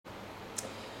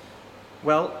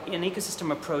Well, an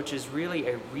ecosystem approach is really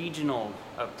a regional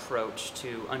approach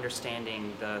to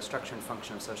understanding the structure and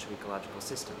function of socio-ecological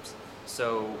systems.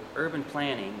 So urban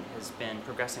planning has been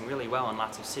progressing really well in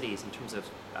lots of cities in terms of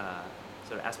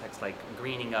sort of aspects like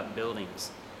greening up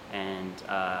buildings and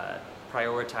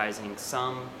prioritizing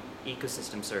some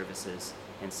ecosystem services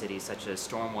in cities, such as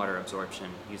stormwater absorption,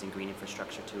 using green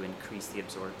infrastructure to increase the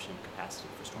absorption capacity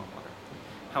for stormwater.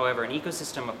 However, an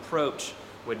ecosystem approach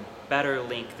would better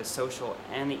link the social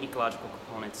and the ecological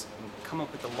components and come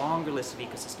up with a longer list of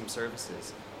ecosystem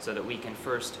services so that we can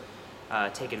first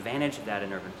take advantage of that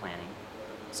in urban planning,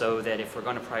 so that if we're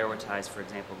going to prioritize, for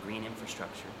example, green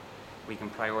infrastructure, we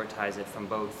can prioritize it from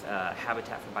both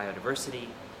habitat for biodiversity,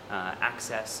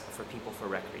 access for people for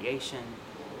recreation,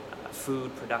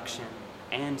 food production,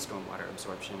 and stormwater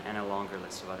absorption, and a longer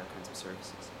list of other kinds of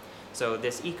services. So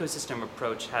this ecosystem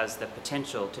approach has the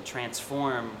potential to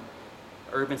transform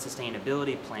urban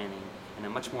sustainability planning in a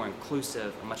much more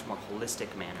inclusive, a much more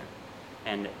holistic manner.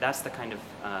 And that's the kind of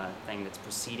thing that's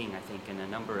proceeding, I think, in a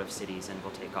number of cities and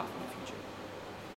will take off in the future.